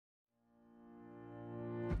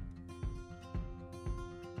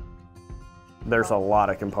There's a lot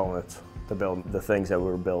of components to build the things that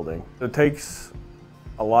we're building. It takes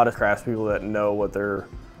a lot of craftspeople that know what their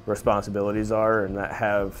responsibilities are and that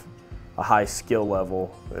have a high skill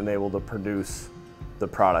level and able to produce the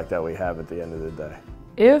product that we have at the end of the day.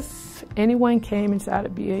 If anyone came inside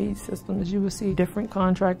of BAE Systems, you would see different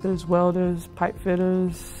contractors, welders, pipe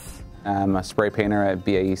fitters. I'm a spray painter at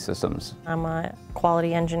BAE Systems. I'm a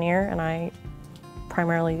quality engineer and I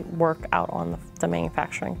primarily work out on the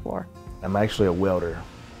manufacturing floor. I'm actually a welder.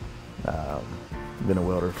 Been a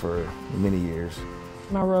welder for many years.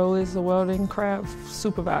 My role is a Welding Craft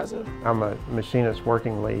Supervisor. I'm a machinist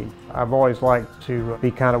working lead. I've always liked to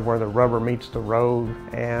be kind of where the rubber meets the road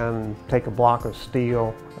and take a block of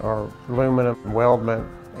steel or aluminum weldment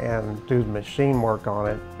and do the machine work on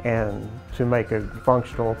it and to make a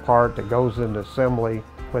functional part that goes into assembly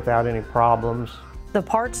without any problems. The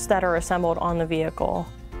parts that are assembled on the vehicle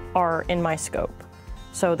are in my scope.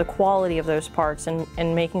 So the quality of those parts and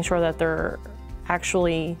making sure that they're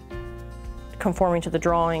actually conforming to the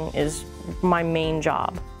drawing is my main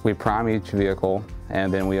job. We prime each vehicle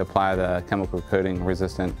and then we apply the chemical coating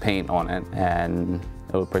resistant paint on it, and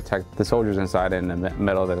it will protect the soldiers inside and the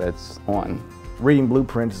metal that it's on. Reading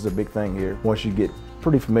blueprints is a big thing here. Once you get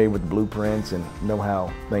pretty familiar with the blueprints and know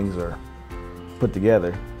how things are put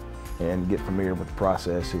together and get familiar with the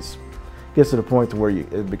process, it gets to the point to where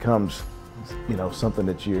it becomes, something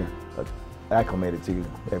that you're acclimated to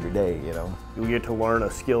every day, You get to learn a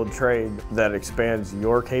skilled trade that expands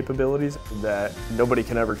your capabilities that nobody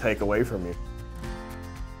can ever take away from you.